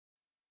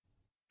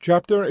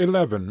Chapter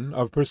 11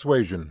 of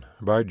Persuasion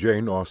by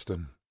Jane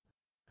Austen.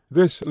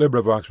 This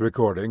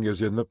recording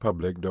is in the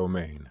public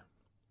domain.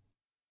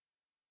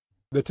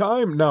 The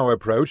time now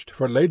approached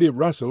for Lady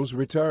Russell's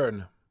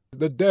return.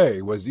 The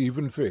day was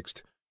even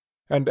fixed,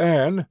 and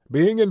Anne,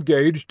 being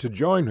engaged to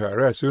join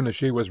her as soon as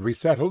she was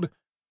resettled,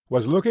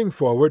 was looking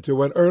forward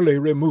to an early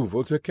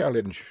removal to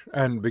Kellynch,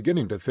 and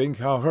beginning to think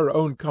how her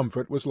own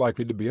comfort was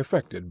likely to be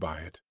affected by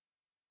it.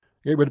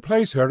 It would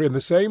place her in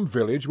the same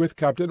village with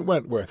Captain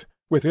Wentworth,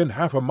 within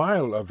half a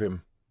mile of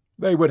him.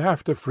 They would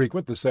have to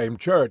frequent the same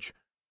church,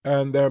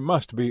 and there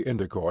must be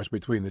intercourse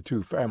between the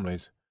two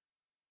families.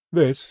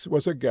 This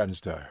was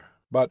against her,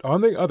 but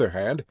on the other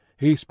hand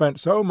he spent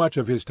so much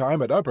of his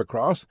time at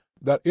Uppercross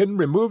that in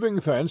removing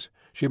thence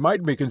she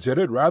might be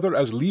considered rather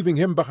as leaving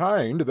him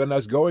behind than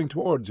as going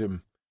towards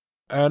him,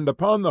 and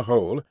upon the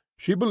whole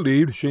she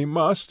believed she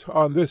must,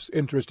 on this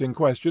interesting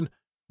question,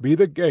 be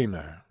the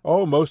gainer,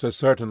 almost as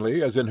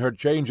certainly as in her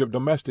change of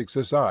domestic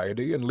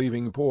society in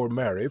leaving poor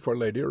Mary for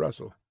Lady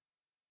Russell.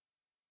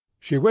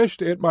 She wished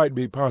it might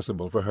be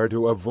possible for her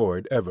to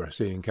avoid ever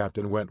seeing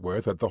Captain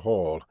Wentworth at the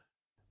Hall.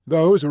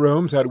 Those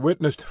rooms had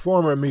witnessed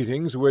former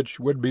meetings which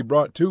would be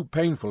brought too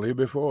painfully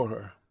before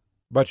her.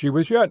 But she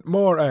was yet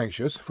more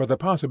anxious for the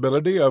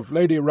possibility of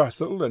Lady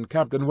Russell and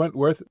Captain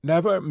Wentworth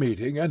never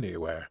meeting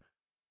anywhere.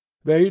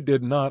 They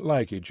did not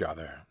like each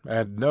other,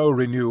 and no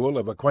renewal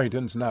of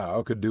acquaintance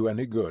now could do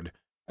any good,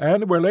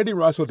 and were Lady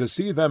Russell to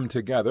see them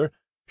together,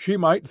 she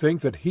might think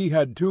that he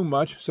had too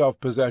much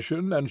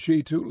self-possession and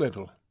she too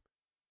little.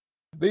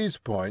 These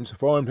points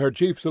formed her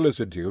chief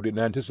solicitude in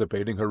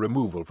anticipating her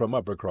removal from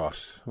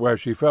Uppercross, where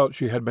she felt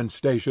she had been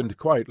stationed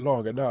quite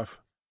long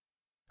enough.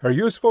 Her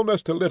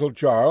usefulness to little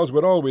Charles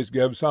would always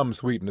give some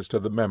sweetness to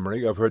the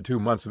memory of her 2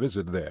 months'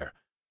 visit there.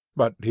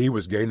 But he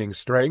was gaining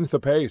strength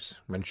apace,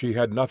 and she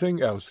had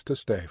nothing else to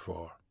stay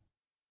for.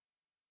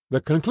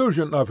 The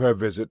conclusion of her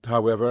visit,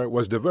 however,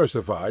 was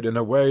diversified in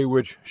a way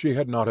which she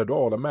had not at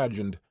all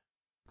imagined.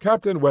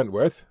 Captain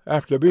Wentworth,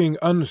 after being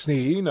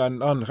unseen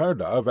and unheard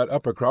of at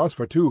Uppercross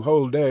for 2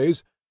 whole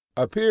days,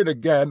 appeared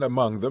again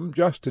among them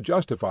just to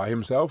justify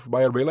himself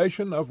by a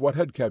relation of what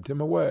had kept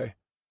him away.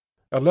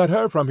 A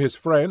letter from his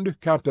friend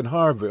Captain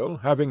Harville,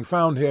 having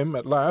found him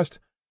at last,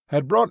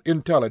 had brought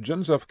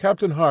intelligence of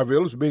Captain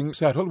Harville's being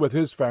settled with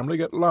his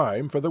family at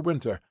Lyme for the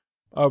winter,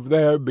 of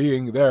their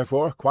being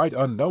therefore quite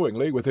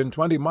unknowingly within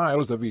 20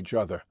 miles of each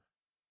other.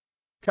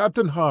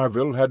 Captain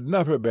Harville had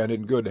never been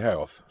in good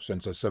health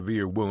since a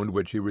severe wound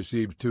which he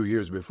received 2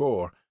 years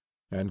before,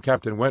 and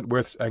Captain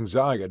Wentworth's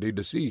anxiety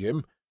to see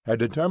him had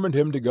determined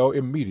him to go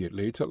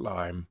immediately to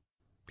Lyme.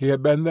 He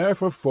had been there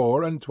for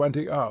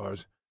 24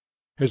 hours.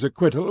 His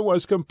acquittal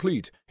was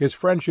complete, his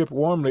friendship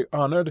warmly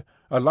honoured,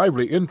 a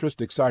lively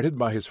interest excited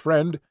by his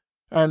friend,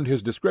 and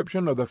his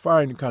description of the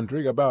fine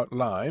country about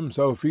Lyme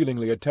so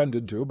feelingly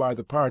attended to by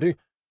the party,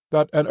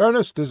 that an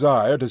earnest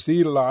desire to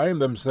see Lyme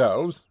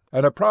themselves,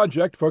 and a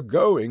project for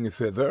going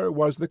thither,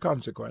 was the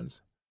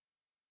consequence.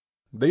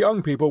 The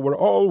young people were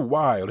all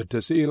wild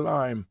to see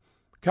Lyme.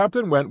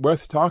 Captain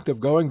Wentworth talked of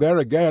going there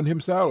again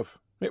himself.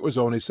 It was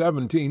only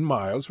 17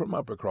 miles from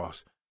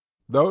Uppercross.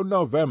 Though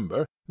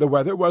November, the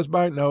weather was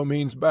by no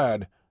means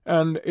bad,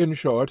 and, in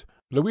short,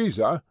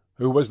 Louisa,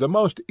 who was the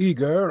most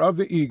eager of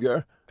the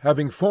eager,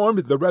 having formed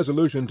the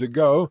resolution to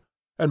go,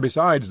 and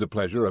besides the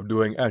pleasure of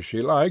doing as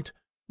she liked,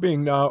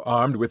 being now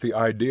armed with the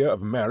idea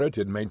of merit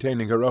in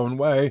maintaining her own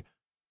way,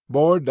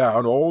 bore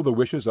down all the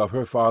wishes of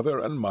her father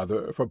and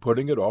mother for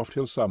putting it off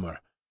till summer,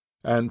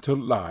 and to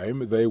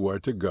Lyme they were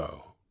to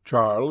go,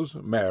 Charles,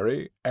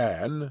 Mary,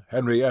 Anne,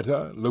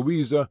 Henrietta,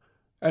 Louisa,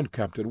 and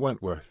Captain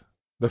Wentworth.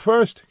 The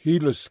first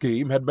heedless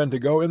scheme had been to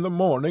go in the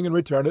morning and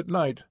return at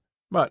night,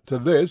 but to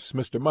this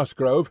Mr.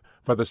 Musgrove,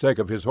 for the sake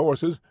of his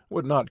horses,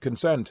 would not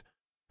consent,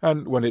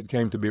 and when it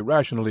came to be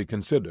rationally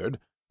considered,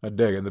 a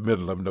day in the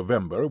middle of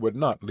November would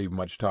not leave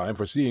much time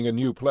for seeing a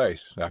new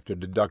place, after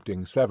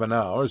deducting 7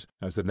 hours,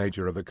 as the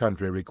nature of the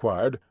country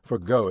required, for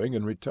going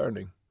and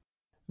returning.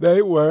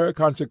 They were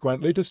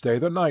consequently to stay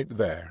the night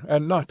there,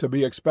 and not to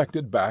be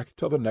expected back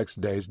till the next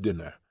day's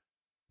dinner.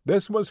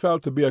 This was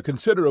felt to be a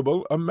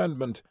considerable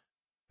amendment,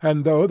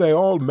 and though they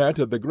all met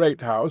at the great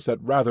house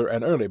at rather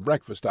an early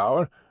breakfast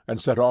hour, and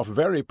set off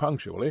very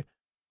punctually,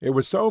 it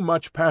was so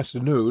much past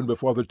noon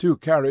before the 2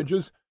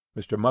 carriages,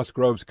 Mr.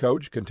 Musgrove's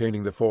coach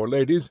containing the 4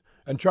 ladies,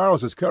 and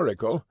Charles's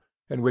curricle,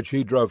 in which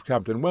he drove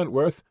Captain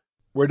Wentworth,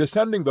 were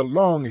descending the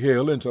long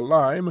hill into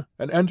Lyme,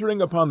 and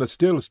entering upon the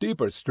still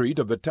steeper street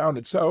of the town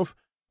itself,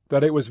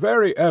 that it was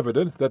very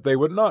evident that they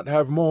would not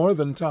have more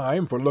than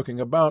time for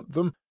looking about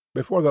them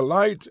before the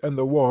light and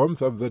the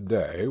warmth of the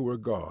day were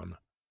gone.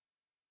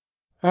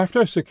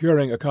 After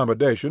securing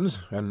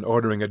accommodations, and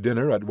ordering a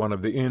dinner at one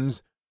of the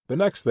inns, the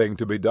next thing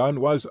to be done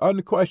was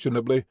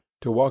unquestionably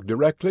to walk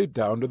directly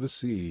down to the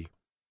sea.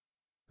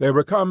 They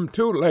were come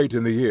too late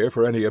in the year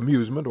for any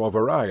amusement or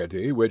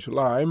variety which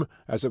Lyme,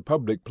 as a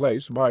public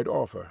place, might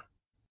offer.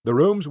 The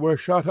rooms were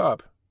shut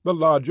up, the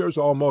lodgers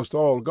almost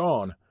all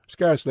gone,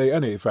 scarcely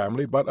any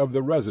family but of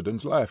the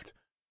residents left,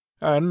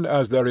 and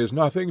as there is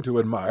nothing to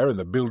admire in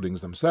the buildings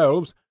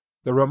themselves,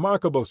 The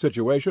remarkable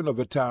situation of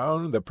the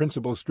town, the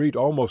principal street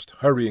almost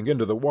hurrying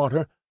into the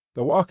water,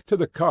 the walk to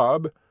the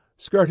Cobb,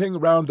 skirting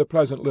round the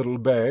pleasant little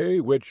bay,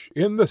 which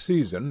in the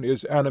season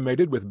is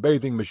animated with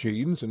bathing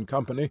machines and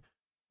company,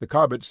 the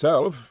Cobb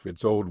itself,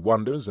 its old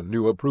wonders and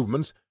new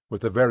improvements,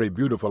 with the very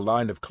beautiful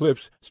line of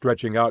cliffs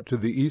stretching out to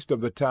the east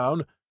of the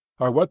town,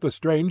 are what the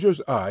stranger's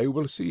eye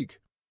will seek.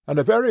 And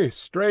a very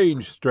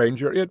strange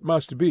stranger it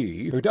must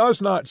be who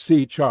does not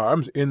see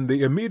charms in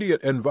the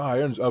immediate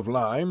environs of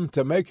Lyme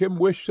to make him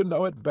wish to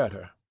know it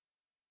better.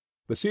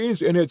 The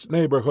scenes in its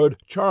neighbourhood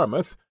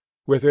charmeth,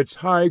 with its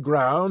high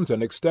grounds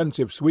and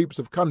extensive sweeps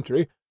of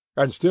country,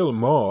 and still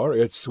more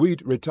its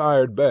sweet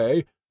retired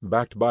bay,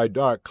 backed by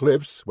dark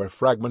cliffs, where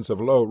fragments of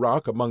low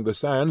rock among the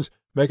sands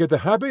make it the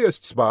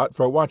happiest spot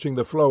for watching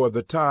the flow of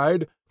the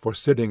tide, for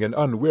sitting in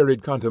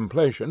unwearied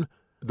contemplation,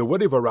 the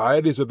woody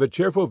varieties of the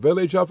cheerful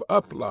village of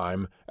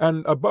Uplyme,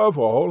 and, above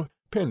all,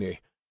 Piney,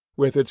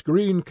 with its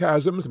green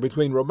chasms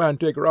between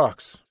romantic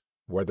rocks,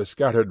 where the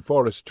scattered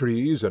forest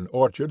trees and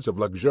orchards of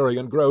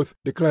luxuriant growth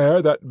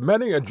declare that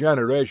many a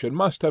generation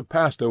must have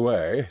passed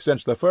away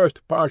since the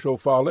first partial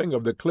falling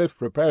of the cliff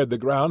prepared the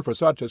ground for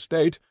such a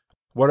state,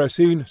 where a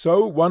scene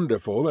so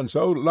wonderful and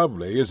so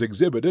lovely is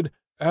exhibited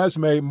as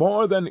may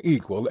more than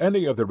equal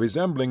any of the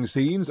resembling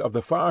scenes of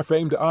the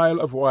far-famed Isle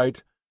of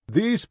Wight.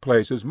 These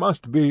places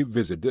must be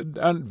visited,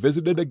 and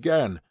visited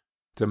again,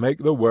 to make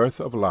the worth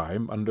of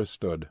Lyme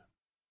understood.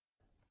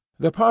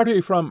 The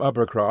party from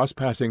Uppercross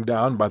passing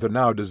down by the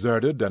now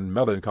deserted and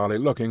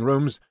melancholy-looking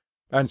rooms,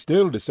 and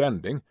still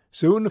descending,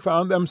 soon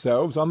found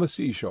themselves on the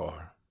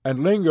seashore,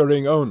 and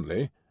lingering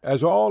only,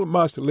 as all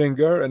must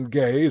linger and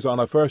gaze on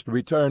a first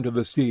return to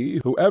the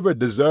sea who ever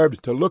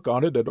deserved to look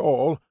on it at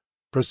all,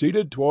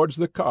 proceeded towards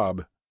the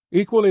Cobb,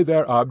 equally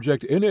their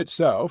object in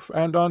itself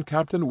and on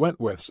Captain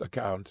Wentworth's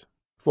account.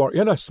 For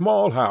in a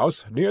small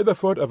house near the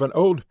foot of an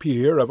old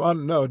pier of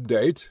unknown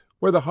date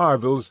were the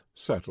Harvilles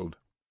settled.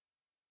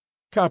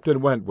 Captain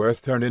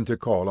Wentworth turned in to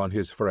call on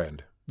his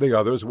friend. The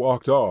others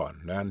walked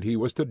on, and he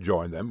was to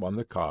join them on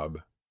the Cobb.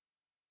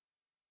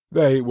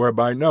 They were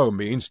by no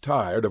means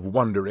tired of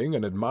wondering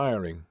and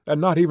admiring, and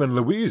not even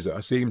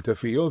Louisa seemed to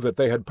feel that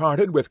they had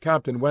parted with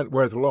Captain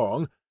Wentworth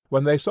long,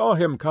 when they saw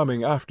him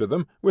coming after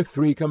them with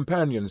 3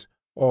 companions,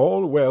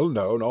 all well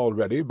known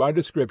already by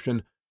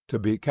description to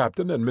be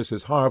Captain and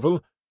Mrs.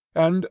 Harville,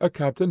 and a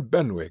Captain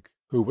Benwick,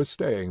 who was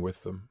staying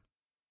with them.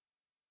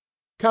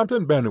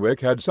 Captain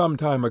Benwick had some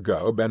time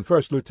ago been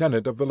first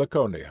lieutenant of the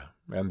Laconia,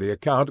 and the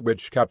account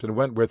which Captain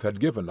Wentworth had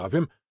given of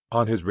him,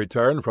 on his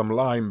return from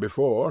Lyme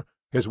before,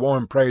 his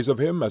warm praise of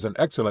him as an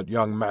excellent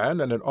young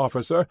man and an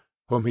officer,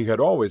 whom he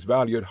had always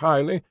valued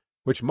highly,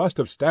 which must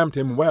have stamped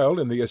him well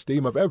in the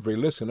esteem of every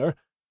listener,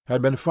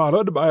 had been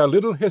followed by a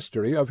little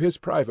history of his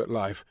private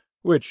life,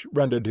 which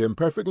rendered him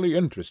perfectly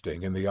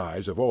interesting in the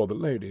eyes of all the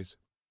ladies.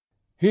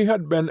 He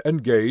had been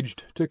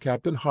engaged to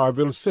Captain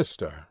Harville's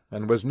sister,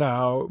 and was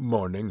now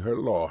mourning her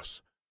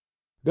loss.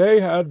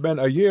 They had been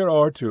a year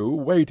or two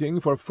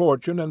waiting for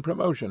fortune and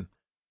promotion.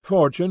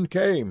 Fortune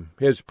came,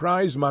 his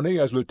prize money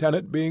as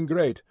lieutenant being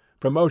great.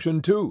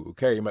 Promotion, too,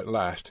 came at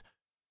last.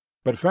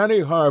 But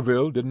Fanny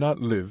Harville did not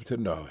live to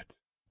know it.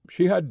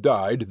 She had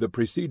died the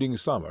preceding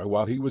summer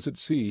while he was at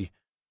sea.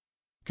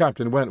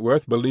 Captain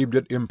Wentworth believed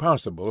it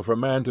impossible for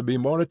man to be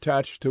more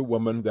attached to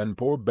woman than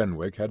poor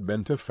Benwick had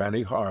been to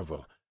Fanny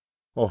Harville,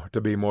 or to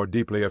be more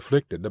deeply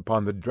afflicted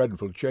upon the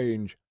dreadful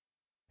change.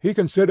 He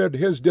considered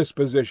his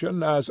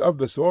disposition as of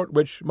the sort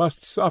which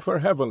must suffer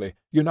heavily,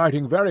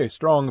 uniting very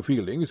strong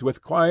feelings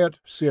with quiet,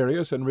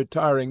 serious, and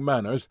retiring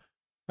manners,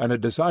 and a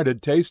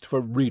decided taste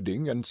for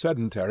reading and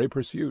sedentary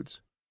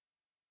pursuits.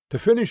 To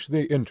finish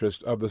the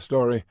interest of the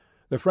story,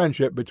 the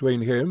friendship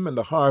between him and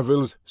the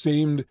Harvilles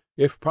seemed,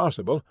 if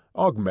possible,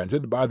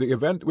 augmented by the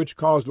event which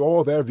caused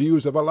all their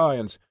views of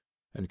alliance,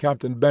 and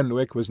Captain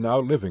Benwick was now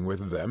living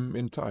with them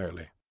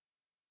entirely.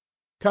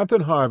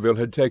 Captain Harville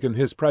had taken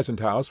his present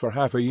house for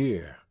half a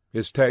year,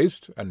 his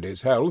taste and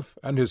his health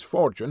and his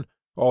fortune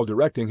all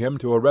directing him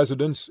to a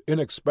residence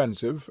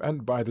inexpensive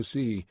and by the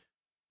sea,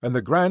 and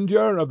the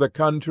grandeur of the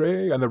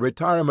country and the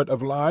retirement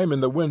of Lyme in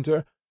the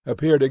winter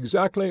appeared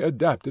exactly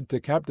adapted to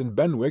Captain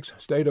Benwick's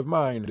state of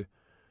mind.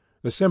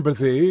 The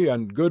sympathy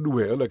and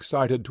good-will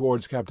excited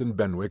towards Captain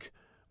Benwick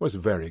was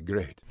very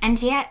great.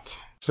 "And yet,"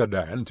 said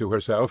Anne to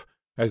herself,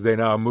 as they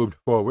now moved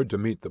forward to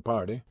meet the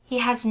party, "he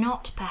has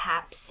not,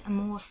 perhaps, a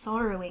more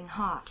sorrowing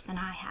heart than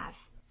I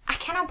have. I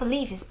cannot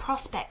believe his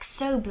prospects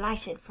so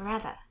blighted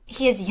forever.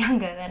 He is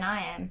younger than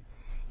I am,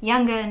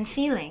 younger in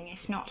feeling,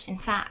 if not in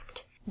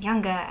fact,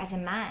 younger as a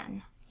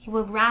man. He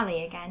will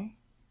rally again,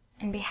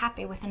 and be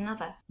happy with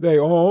another." They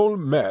all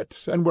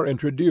met and were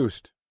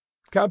introduced.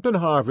 Captain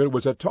Harville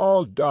was a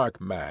tall,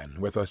 dark man,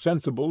 with a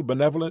sensible,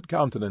 benevolent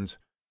countenance,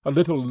 a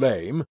little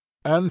lame,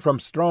 and from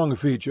strong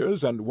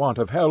features and want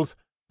of health,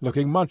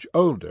 looking much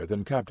older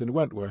than Captain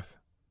Wentworth.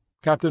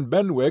 Captain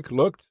Benwick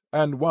looked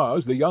and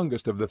was the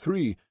youngest of the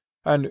 3,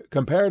 and,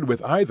 compared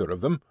with either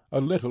of them, a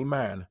little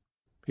man.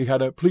 He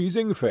had a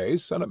pleasing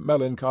face and a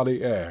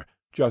melancholy air,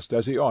 just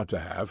as he ought to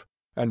have,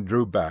 and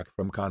drew back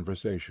from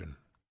conversation.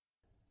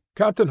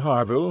 Captain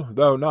Harville,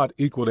 though not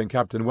equalling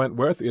Captain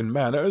Wentworth in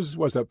manners,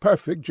 was a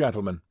perfect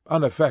gentleman,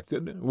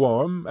 unaffected,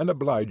 warm, and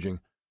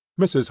obliging.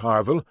 Mrs.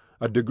 Harville,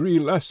 a degree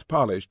less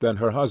polished than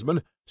her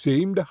husband,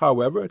 seemed,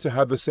 however, to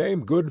have the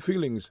same good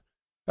feelings,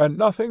 and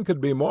nothing could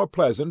be more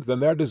pleasant than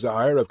their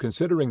desire of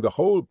considering the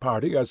whole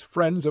party as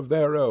friends of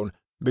their own,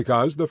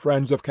 because the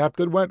friends of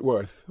Captain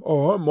Wentworth,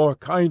 or more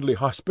kindly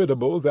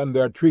hospitable than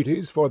their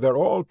treaties for their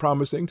all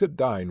promising to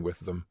dine with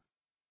them.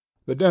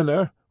 The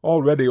dinner,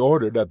 already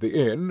ordered at the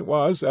inn,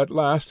 was at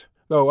last,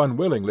 though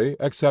unwillingly,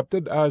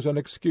 accepted as an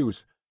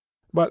excuse,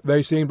 but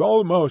they seemed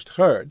almost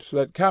hurt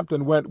that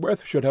Captain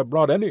Wentworth should have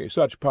brought any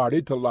such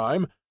party to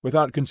Lyme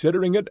without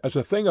considering it as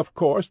a thing of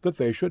course that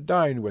they should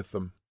dine with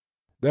them.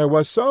 There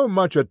was so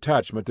much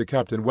attachment to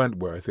Captain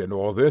Wentworth in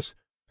all this,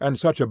 and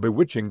such a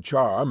bewitching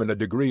charm and a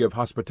degree of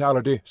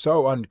hospitality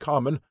so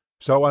uncommon,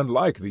 so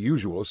unlike the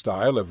usual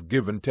style of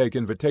give-and-take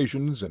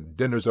invitations and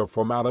dinners of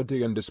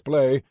formality and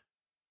display,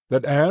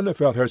 that Anne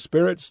felt her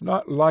spirits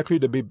not likely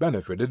to be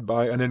benefited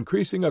by an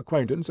increasing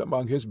acquaintance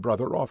among his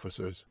brother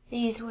officers.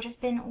 These would have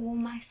been all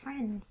my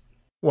friends,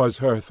 was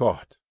her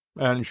thought,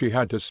 and she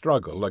had to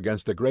struggle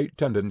against a great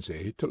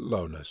tendency to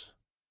lowness.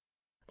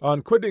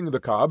 On quitting the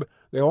Cobb,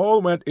 they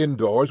all went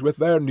indoors with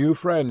their new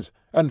friends,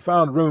 and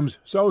found rooms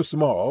so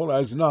small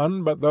as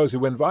none but those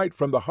who invite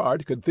from the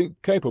heart could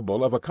think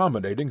capable of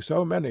accommodating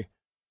so many.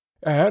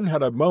 Anne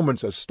had a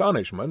moment's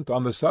astonishment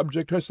on the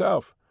subject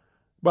herself,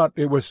 but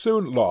it was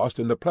soon lost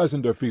in the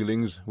pleasanter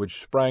feelings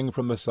which sprang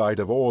from the sight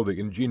of all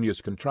the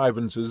ingenious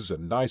contrivances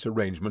and nice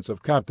arrangements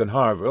of Captain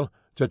Harville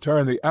to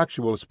turn the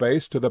actual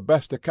space to the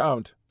best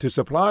account, to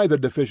supply the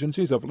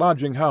deficiencies of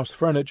lodging-house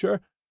furniture,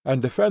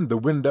 and defend the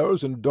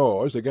windows and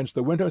doors against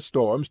the winter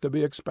storms to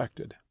be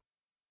expected.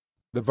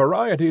 The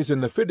varieties in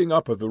the fitting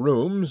up of the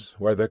rooms,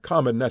 where the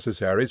common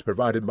necessaries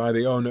provided by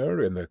the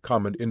owner in the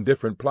common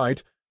indifferent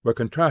plight were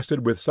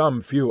contrasted with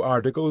some few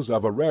articles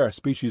of a rare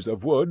species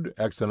of wood,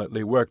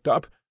 excellently worked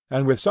up,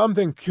 and with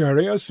something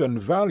curious and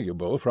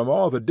valuable from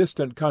all the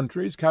distant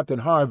countries Captain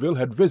Harville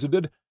had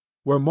visited,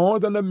 were more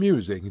than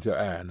amusing to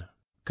Anne.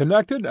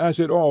 Connected as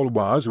it all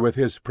was with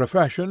his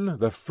profession,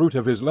 the fruit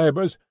of his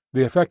labours,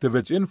 the effect of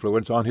its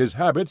influence on his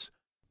habits,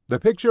 the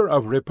picture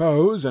of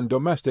repose and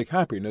domestic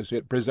happiness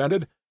it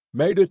presented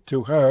made it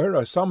to her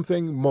a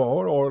something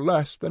more or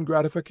less than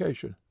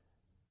gratification.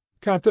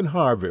 Captain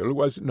Harville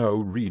was no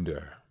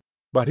reader,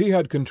 but he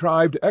had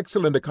contrived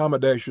excellent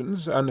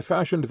accommodations and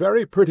fashioned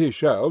very pretty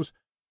shelves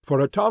for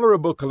a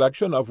tolerable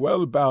collection of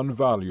well-bound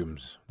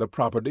volumes, the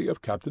property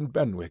of Captain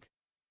Benwick.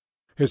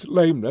 His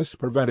lameness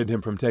prevented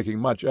him from taking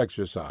much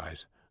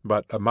exercise,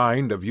 but a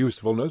mind of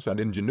usefulness and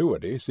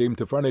ingenuity seemed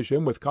to furnish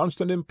him with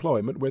constant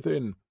employment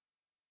within.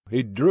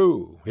 He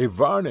drew, he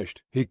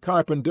varnished, he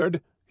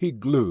carpentered, he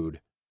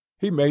glued.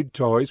 He made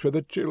toys for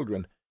the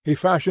children. He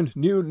fashioned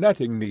new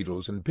netting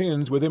needles and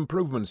pins with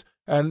improvements,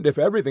 and, if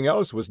everything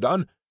else was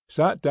done,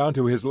 sat down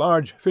to his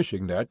large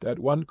fishing net at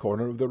one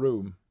corner of the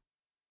room.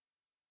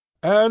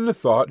 Anne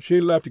thought she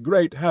left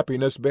great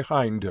happiness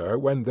behind her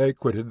when they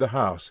quitted the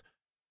house,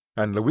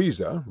 and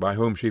Louisa, by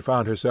whom she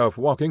found herself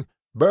walking,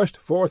 burst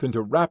forth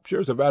into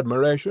raptures of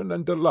admiration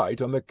and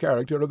delight on the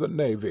character of the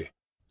navy,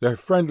 their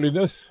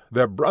friendliness,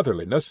 their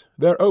brotherliness,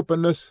 their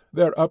openness,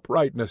 their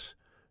uprightness,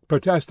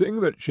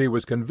 protesting that she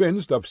was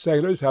convinced of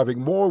sailors having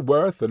more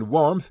worth and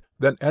warmth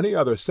than any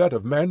other set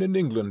of men in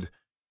England,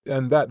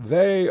 and that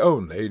they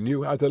only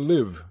knew how to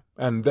live,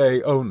 and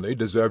they only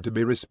deserved to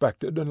be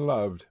respected and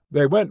loved.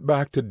 They went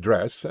back to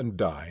dress and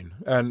dine,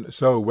 and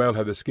so well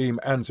had the scheme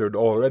answered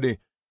already,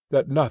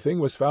 that nothing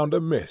was found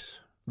amiss,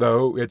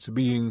 though its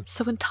being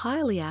so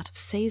entirely out of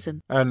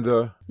season, and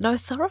no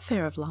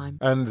thoroughfare of Lyme,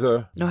 and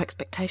no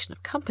expectation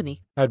of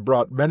company, had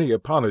brought many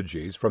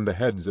apologies from the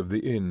heads of the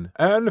inn.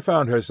 Anne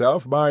found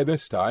herself by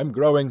this time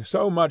growing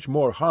so much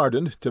more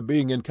hardened to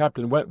being in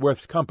Captain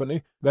Wentworth's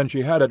company than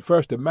she had at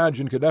first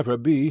imagined could ever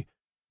be,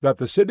 that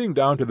the sitting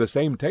down to the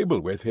same table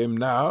with him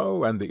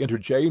now, and the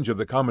interchange of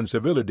the common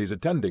civilities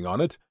attending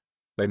on it,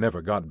 they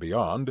never got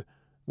beyond,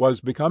 was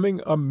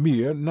becoming a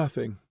mere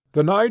nothing.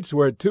 The nights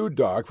were too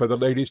dark for the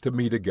ladies to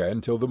meet again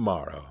till the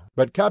morrow,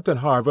 but Captain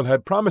Harville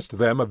had promised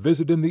them a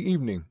visit in the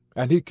evening,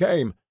 and he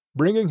came,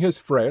 bringing his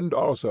friend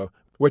also,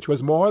 which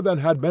was more than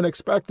had been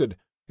expected,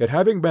 it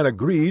having been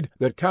agreed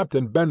that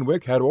Captain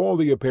Benwick had all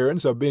the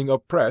appearance of being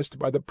oppressed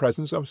by the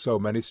presence of so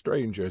many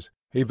strangers.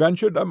 He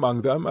ventured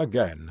among them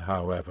again,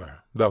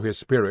 however, though his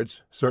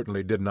spirits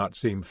certainly did not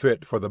seem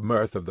fit for the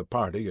mirth of the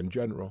party in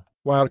general.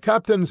 While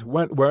Captains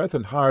Wentworth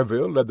and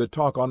Harville led the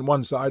talk on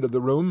one side of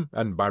the room,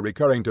 and by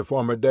recurring to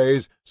former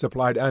days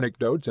supplied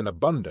anecdotes in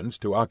abundance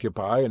to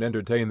occupy and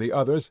entertain the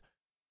others,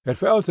 it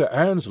fell to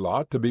Anne's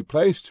lot to be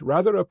placed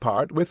rather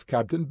apart with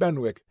Captain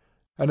Benwick,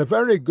 and a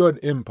very good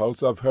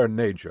impulse of her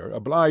nature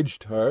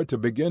obliged her to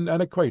begin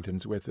an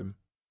acquaintance with him.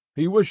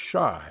 He was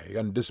shy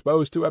and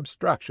disposed to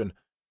abstraction,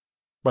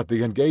 but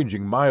the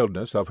engaging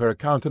mildness of her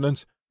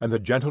countenance and the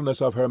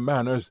gentleness of her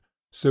manners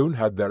soon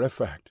had their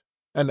effect,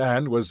 and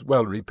Anne was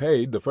well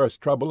repaid the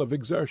first trouble of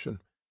exertion.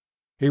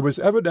 He was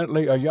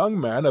evidently a young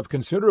man of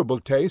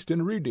considerable taste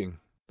in reading,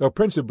 though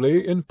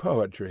principally in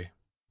poetry,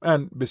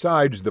 and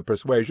besides the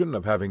persuasion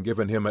of having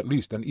given him at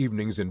least an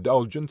evening's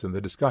indulgence in the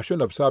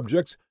discussion of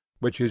subjects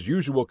which his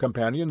usual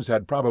companions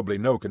had probably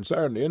no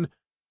concern in,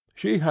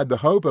 she had the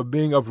hope of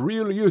being of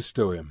real use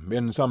to him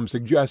in some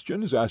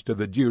suggestions as to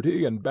the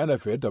duty and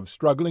benefit of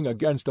struggling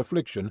against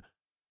affliction,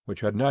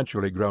 which had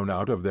naturally grown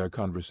out of their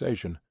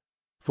conversation.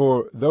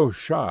 For, though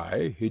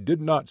shy, he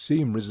did not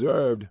seem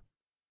reserved.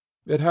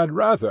 It had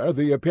rather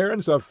the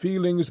appearance of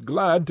feelings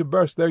glad to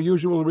burst their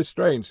usual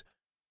restraints,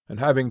 and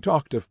having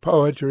talked of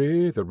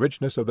poetry, the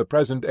richness of the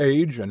present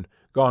age, and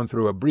gone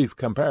through a brief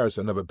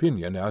comparison of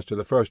opinion as to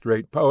the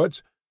first-rate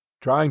poets,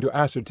 trying to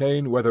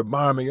ascertain whether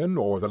Marmion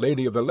or the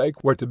Lady of the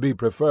Lake were to be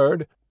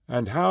preferred,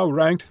 and how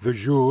ranked the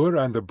Jour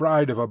and the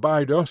Bride of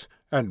Abydos,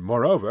 and,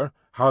 moreover,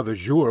 how the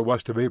Jour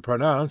was to be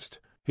pronounced,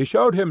 he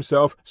showed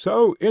himself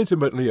so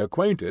intimately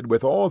acquainted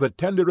with all the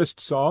tenderest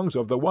songs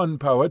of the one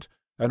poet,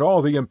 and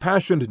all the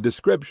impassioned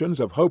descriptions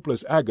of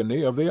hopeless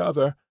agony of the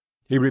other.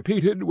 He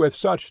repeated with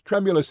such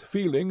tremulous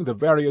feeling the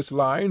various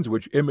lines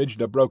which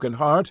imaged a broken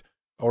heart,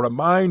 or a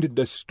mind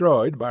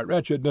destroyed by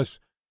wretchedness,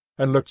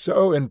 and looked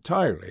so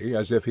entirely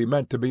as if he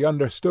meant to be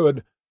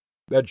understood,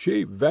 that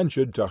she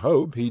ventured to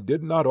hope he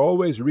did not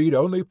always read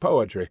only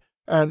poetry,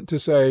 and to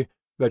say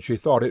that she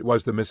thought it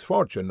was the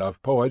misfortune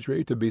of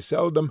poetry to be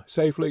seldom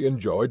safely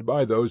enjoyed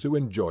by those who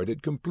enjoyed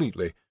it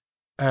completely,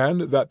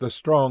 and that the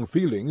strong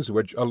feelings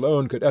which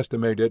alone could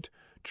estimate it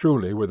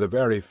truly were the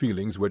very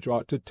feelings which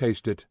ought to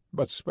taste it,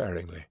 but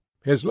sparingly.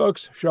 His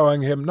looks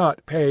showing him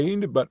not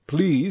pained but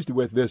pleased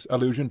with this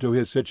allusion to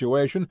his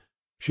situation,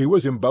 she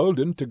was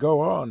emboldened to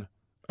go on,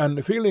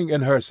 and feeling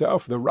in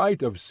herself the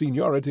right of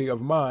seniority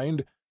of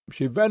mind,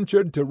 she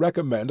ventured to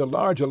recommend a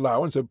large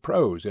allowance of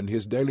prose in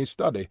his daily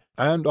study,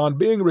 and on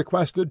being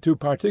requested to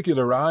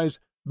particularize,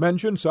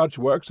 mentioned such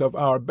works of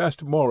our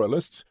best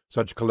moralists,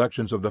 such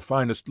collections of the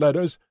finest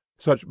letters,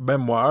 such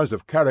memoirs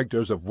of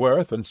characters of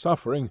worth and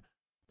suffering,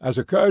 as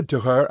occurred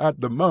to her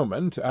at the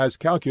moment as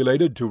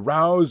calculated to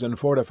rouse and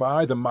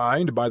fortify the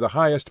mind by the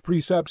highest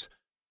precepts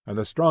and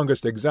the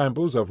strongest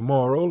examples of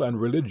moral and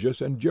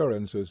religious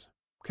endurances.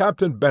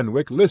 Captain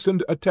Benwick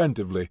listened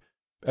attentively,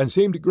 and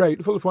seemed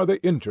grateful for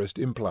the interest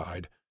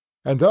implied,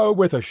 and though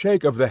with a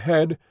shake of the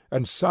head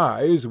and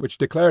sighs which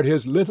declared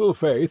his little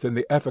faith in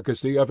the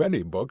efficacy of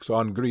any books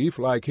on grief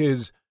like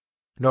his,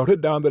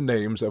 noted down the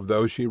names of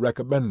those she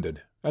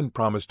recommended, and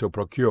promised to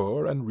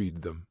procure and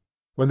read them.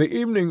 When the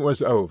evening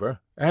was over,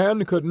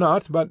 Anne could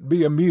not but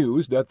be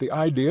amused at the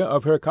idea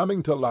of her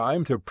coming to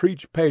Lyme to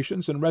preach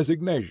patience and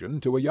resignation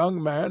to a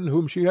young man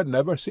whom she had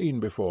never seen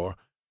before,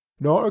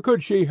 nor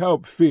could she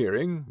help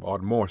fearing,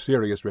 on more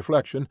serious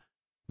reflection,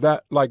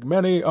 that, like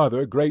many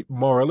other great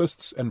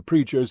moralists and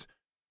preachers,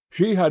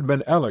 she had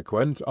been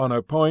eloquent on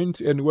a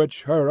point in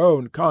which her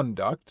own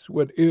conduct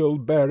would ill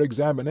bear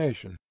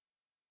examination.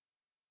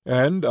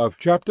 End of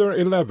Chapter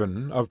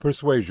 11 of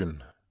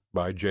Persuasion,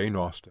 by Jane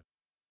Austen.